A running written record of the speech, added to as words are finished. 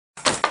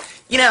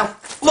You know,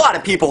 a lot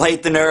of people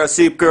hate the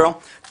Neurosoup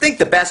girl. I think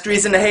the best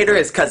reason to hate her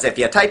is because if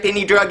you type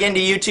any drug into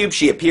YouTube,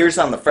 she appears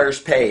on the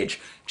first page.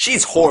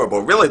 She's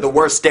horrible, really the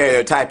worst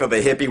stereotype of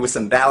a hippie with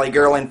some Valley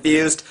Girl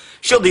infused.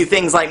 She'll do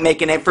things like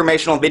make an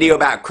informational video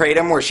about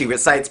Kratom where she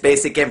recites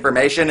basic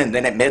information and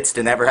then admits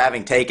to never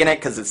having taken it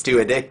because it's too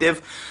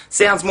addictive.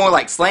 Sounds more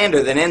like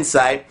slander than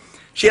insight.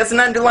 She has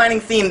an underlining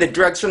theme that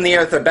drugs from the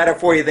earth are better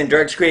for you than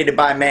drugs created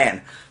by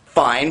man.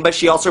 Fine, but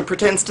she also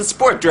pretends to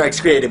support drugs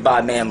created by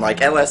man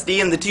like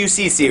LSD and the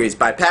 2C series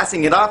by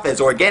passing it off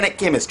as organic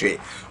chemistry,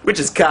 which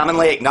is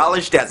commonly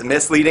acknowledged as a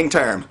misleading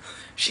term.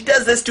 She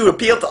does this to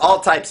appeal to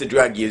all types of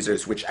drug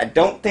users, which I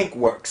don't think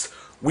works.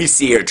 We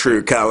see her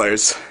true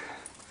colors.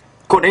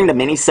 According to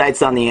many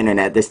sites on the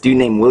internet, this dude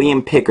named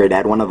William Pickard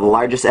had one of the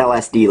largest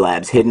LSD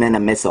labs hidden in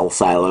a missile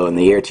silo in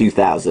the year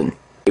 2000.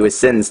 He was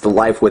sentenced to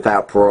life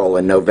without parole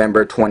on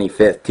November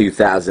 25,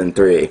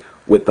 2003,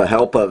 with the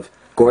help of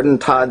Gordon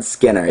Todd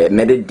Skinner,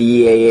 admitted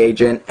DEA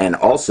agent and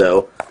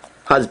also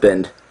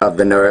husband of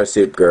the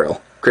Neurosoup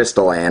girl,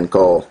 Crystal Ann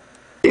Cole.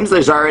 Seems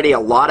there's already a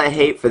lot of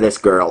hate for this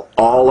girl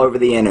all over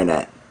the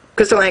internet.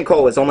 Crystal Ann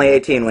Cole was only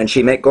 18 when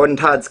she met Gordon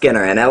Todd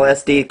Skinner, an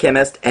LSD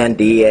chemist and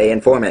DEA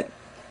informant.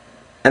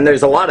 And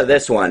there's a lot of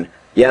this one.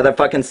 Yeah, that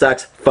fucking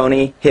sucks.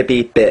 Phony,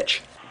 hippie, bitch.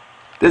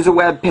 There's a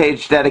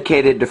webpage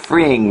dedicated to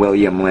freeing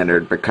William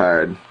Leonard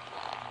Picard.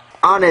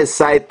 On his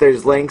site,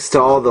 there's links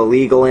to all the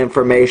legal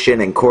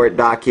information and court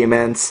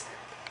documents.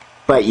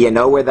 But you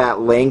know where that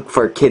link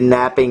for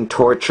kidnapping,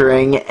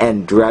 torturing,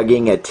 and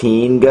drugging a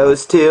teen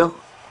goes to?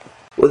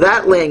 Well,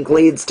 that link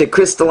leads to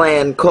Crystal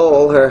Ann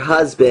Cole, her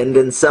husband,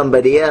 and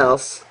somebody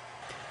else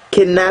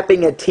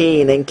kidnapping a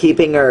teen and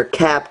keeping her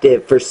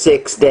captive for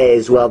 6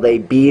 days while they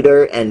beat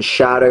her and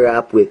shot her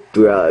up with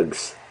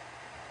drugs.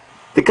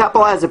 The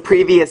couple has a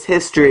previous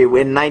history. In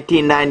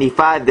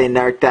 1995, they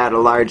narked out a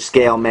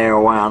large-scale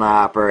marijuana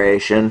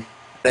operation.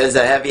 There's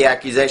a heavy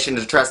accusation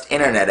to trust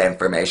internet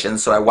information,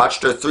 so I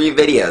watched her 3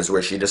 videos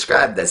where she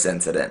described this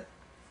incident.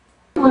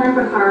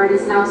 Leonard Picard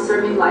is now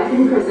serving life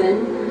in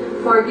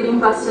prison for getting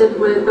busted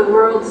with the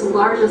world's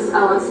largest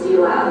LSD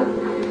lab.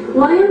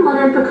 William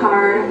Leonard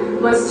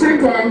Picard was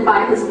turned in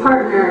by his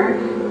partner,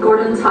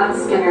 Gordon Todd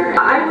Skinner.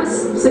 I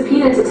was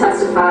subpoenaed to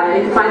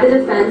testify by the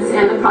defense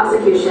and the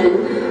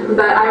prosecution,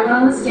 but I went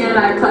on the stand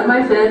and I pled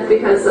my fifth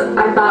because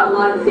I thought a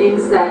lot of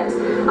things that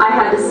I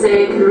had to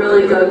say could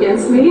really go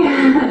against me.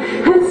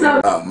 And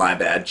so... Oh, my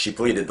bad. She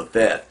pleaded the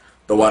fifth.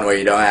 The one where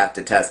you don't have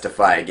to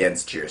testify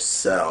against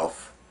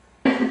yourself.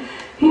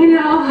 You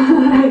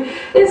know,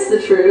 it's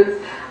the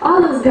truth.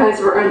 All those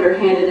guys were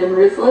underhanded and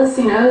ruthless,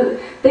 you know.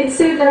 They'd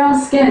save their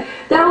own skin.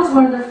 That was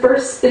one of the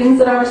first things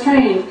that I was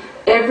trained.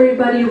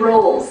 Everybody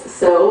rolls.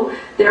 So,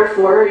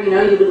 therefore, you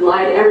know, you would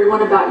lie to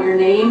everyone about your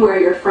name, where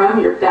you're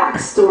from, your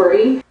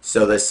backstory.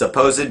 So this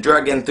supposed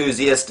drug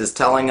enthusiast is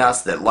telling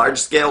us that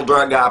large-scale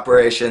drug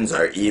operations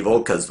are evil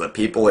because the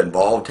people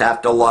involved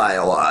have to lie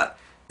a lot.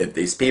 If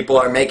these people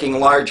are making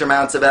large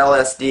amounts of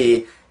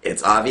LSD,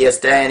 it's obvious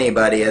to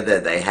anybody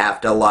that they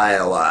have to lie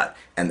a lot.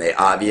 And they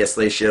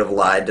obviously should have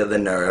lied to the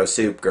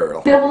Neurosoup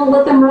girl. Be able to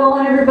let them roll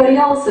on everybody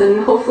else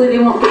and hopefully they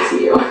won't get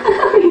to you.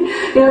 I mean,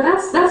 you know,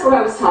 that's what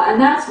I was taught,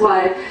 and that's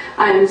why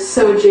I'm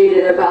so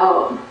jaded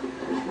about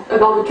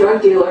the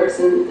drug dealers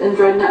and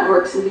drug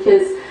networks, and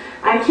because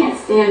I can't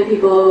stand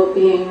people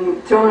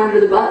being thrown under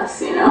the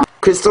bus, you know?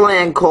 Crystal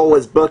Ann Cole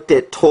was booked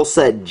at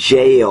Tulsa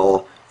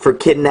jail for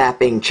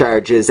kidnapping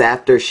charges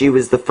after she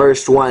was the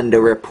first one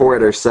to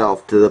report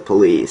herself to the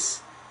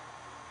police.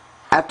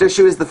 After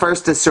she was the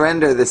first to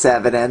surrender this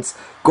evidence,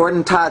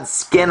 Gordon Todd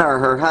Skinner,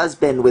 her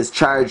husband, was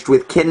charged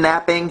with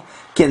kidnapping,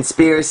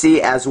 conspiracy,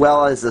 as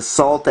well as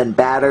assault and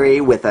battery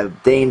with a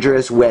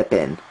dangerous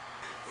weapon.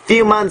 A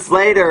few months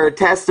later, her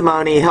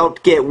testimony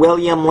helped get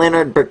William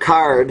Leonard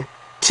Picard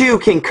 2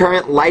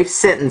 concurrent life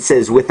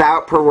sentences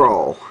without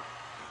parole.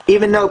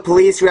 Even though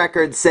police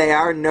records say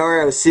our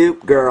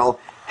Neurosoup girl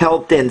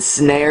helped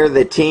ensnare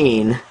the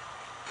teen,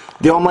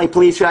 the only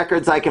police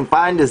records I can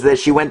find is that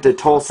she went to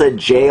Tulsa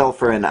jail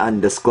for an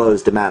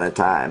undisclosed amount of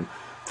time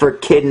for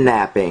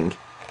kidnapping.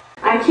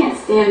 I can't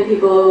stand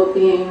people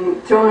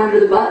being thrown under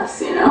the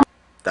bus, you know?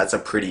 That's a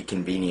pretty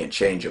convenient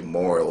change of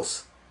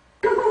morals.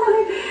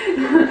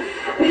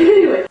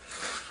 Anyway.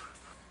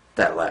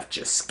 That laugh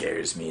just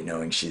scares me,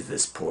 knowing she's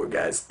this poor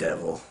guy's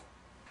devil.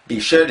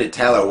 Be sure to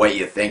tell her what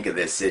you think of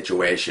this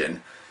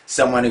situation.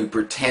 Someone who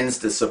pretends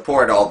to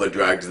support all the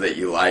drugs that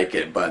you like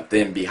it, but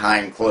then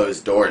behind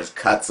closed doors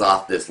cuts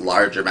off this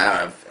large amount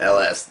of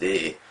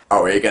LSD.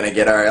 Are we gonna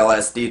get our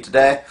LSD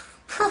today?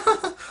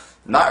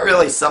 Not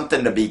really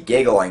something to be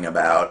giggling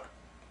about.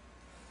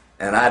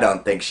 And I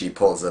don't think she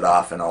pulls it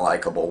off in a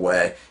likable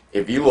way.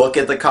 If you look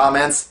at the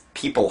comments,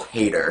 people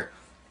hate her.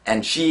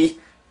 And she,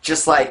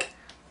 just like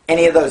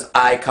any of those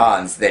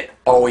icons that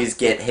always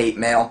get hate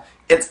mail,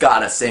 it's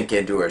gotta sink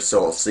into her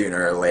soul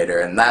sooner or later,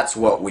 and that's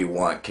what we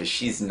want, because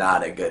she's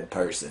not a good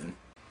person.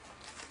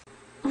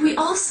 We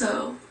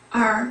also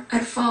are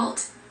at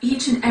fault,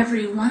 each and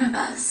every one of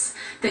us,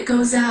 that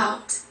goes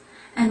out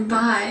and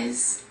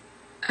buys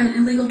an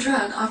illegal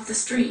drug off the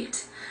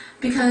street.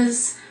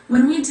 Because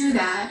When we do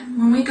that,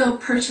 when we go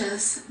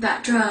purchase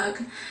that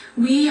drug,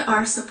 we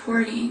are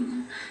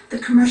supporting the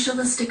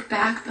commercialistic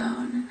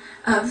backbone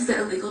of the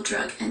illegal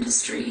drug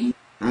industry.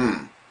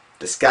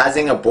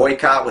 Disguising a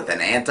boycott with an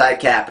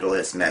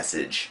anti-capitalist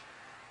message.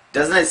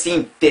 Doesn't it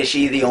seem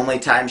fishy the only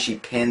time she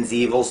pins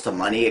evils to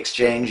money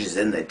exchange is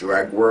in the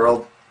drug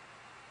world?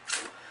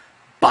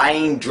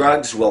 Buying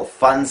drugs will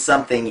fund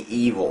something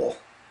evil.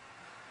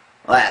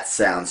 That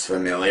sounds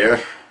familiar.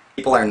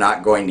 People are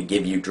not going to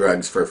give you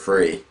drugs for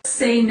free.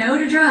 Say no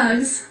to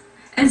drugs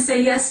and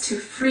say yes to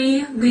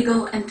free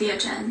legal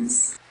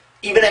entheogens.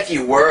 Even if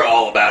you were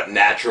all about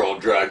natural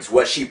drugs,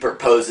 what she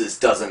proposes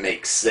doesn't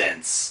make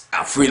sense.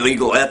 A free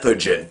legal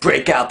entheogen.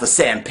 Break out the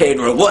San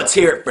Pedro. Let's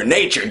hear it for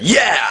nature.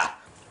 Yeah!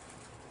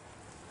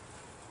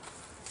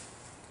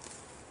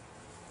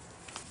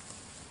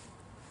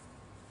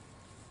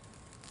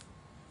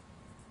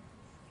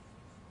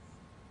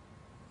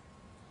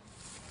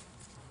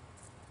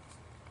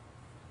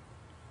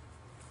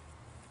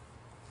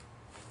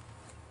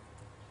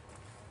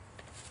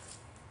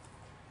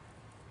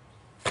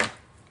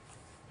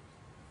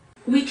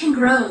 We can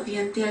grow the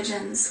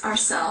entheogens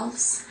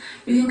ourselves.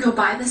 You can go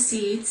buy the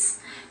seeds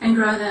and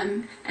grow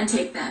them and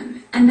take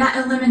them. And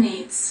that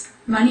eliminates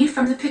money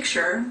from the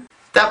picture.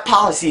 That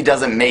policy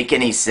doesn't make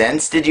any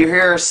sense. Did you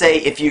hear her say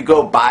if you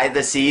go buy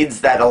the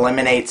seeds, that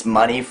eliminates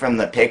money from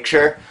the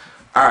picture?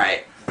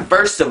 Alright,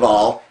 first of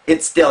all,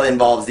 it still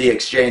involves the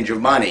exchange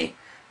of money.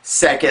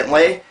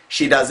 Secondly,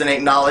 she doesn't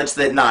acknowledge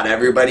that not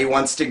everybody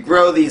wants to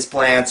grow these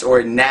plants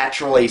or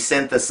naturally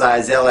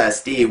synthesize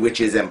LSD,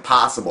 which is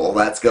impossible.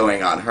 That's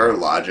going on her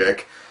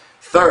logic.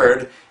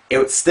 Third,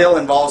 it still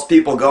involves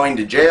people going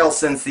to jail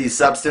since these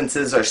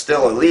substances are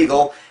still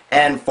illegal.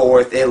 And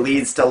fourth, it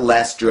leads to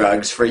less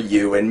drugs for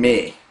you and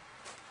me.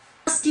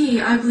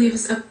 LSD, I believe,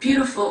 is a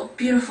beautiful,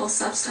 beautiful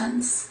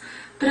substance.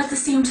 But at the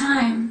same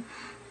time,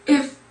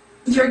 if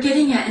you're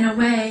getting it in a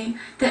way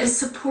that is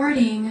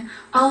supporting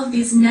all of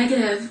these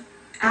negative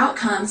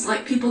outcomes,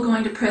 like people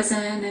going to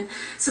prison, and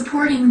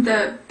supporting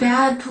the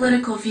bad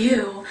political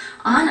view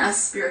on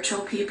us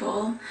spiritual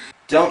people.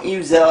 Don't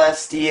use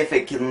LSD if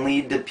it can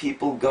lead to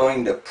people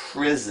going to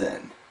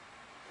prison.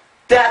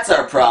 That's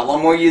our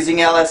problem. We're using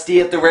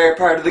LSD at the rare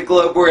part of the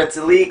globe where it's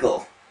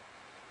illegal.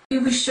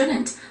 We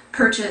shouldn't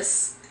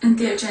purchase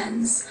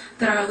entheogens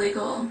that are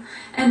illegal.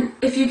 And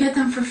if you get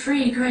them for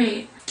free,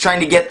 great. Trying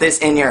to get this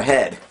in your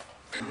head.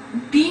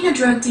 Being a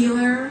drug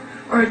dealer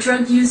or a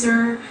drug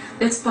user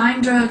that's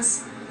buying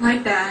drugs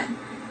like that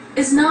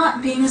is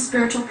not being a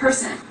spiritual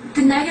person.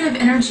 The negative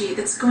energy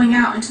that's going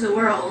out into the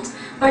world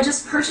by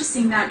just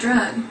purchasing that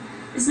drug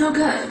is no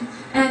good.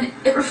 And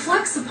it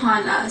reflects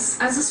upon us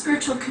as a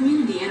spiritual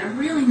community in a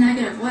really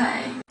negative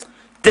way.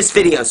 This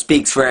video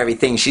speaks for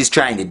everything she's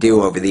trying to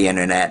do over the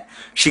internet.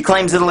 She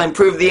claims it'll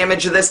improve the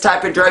image of this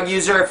type of drug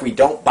user if we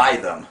don't buy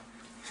them.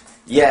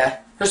 Yeah,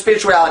 her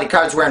spirituality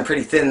card's wearing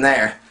pretty thin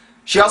there.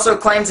 She also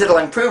claims it'll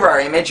improve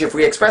our image if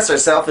we express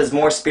ourselves as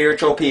more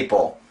spiritual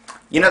people.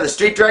 You know the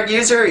street drug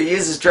user who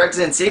uses drugs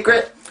in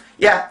secret?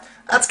 Yeah,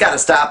 that's gotta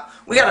stop.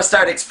 We gotta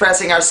start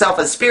expressing ourselves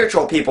as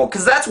spiritual people,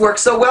 because that's worked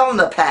so well in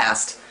the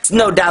past. It's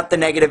no doubt the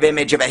negative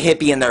image of a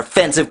hippie and their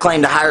offensive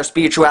claim to higher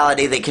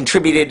spirituality that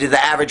contributed to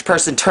the average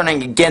person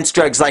turning against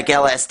drugs like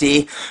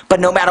LSD. But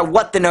no matter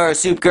what the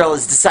Neurosoup girl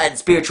has decided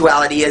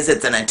spirituality is,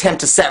 it's an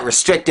attempt to set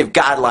restrictive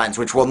guidelines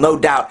which will no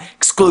doubt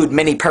exclude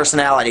many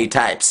personality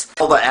types.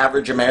 Tell the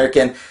average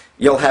American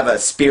you'll have a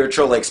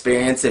spiritual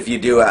experience if you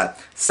do a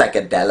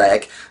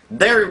psychedelic.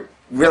 They're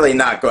really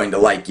not going to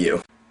like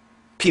you.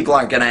 People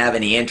aren't going to have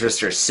any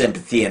interest or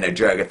sympathy in a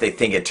drug if they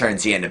think it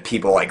turns you into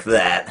people like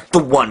that.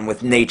 The one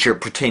with nature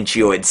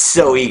potentioids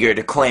so eager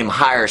to claim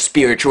higher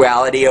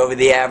spirituality over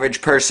the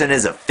average person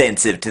is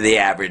offensive to the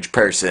average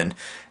person,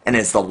 and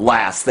is the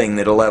last thing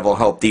that'll ever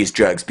help these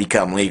drugs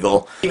become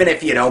legal. Even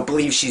if you don't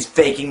believe she's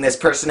faking this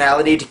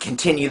personality to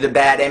continue the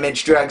bad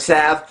image drugs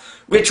have,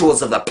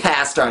 rituals of the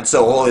past aren't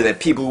so holy that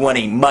people who want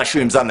to eat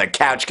mushrooms on their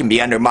couch can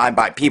be undermined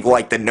by people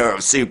like the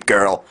Neurosoup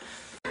girl.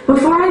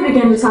 Before I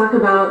begin to talk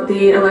about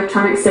the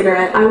electronic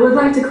cigarette, I would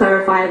like to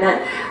clarify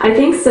that I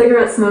think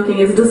cigarette smoking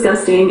is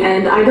disgusting,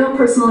 and I don't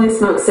personally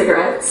smoke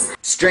cigarettes.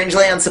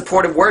 Strangely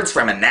unsupportive words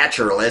from a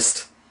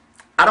naturalist.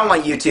 I don't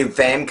want YouTube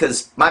fame,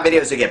 because my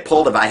videos would get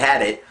pulled if I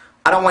had it.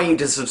 I don't want you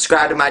to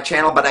subscribe to my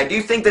channel, but I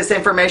do think this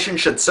information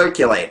should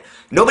circulate.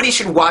 Nobody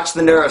should watch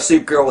the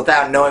Neurosoup girl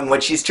without knowing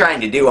what she's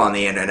trying to do on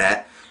the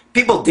internet.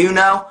 People do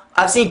know.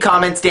 I've seen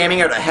comments damning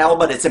her to hell,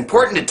 but it's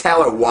important to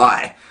tell her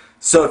why.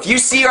 So if you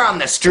see her on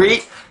the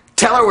street,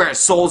 tell her where her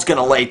soul's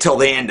gonna lay till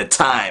the end of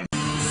time.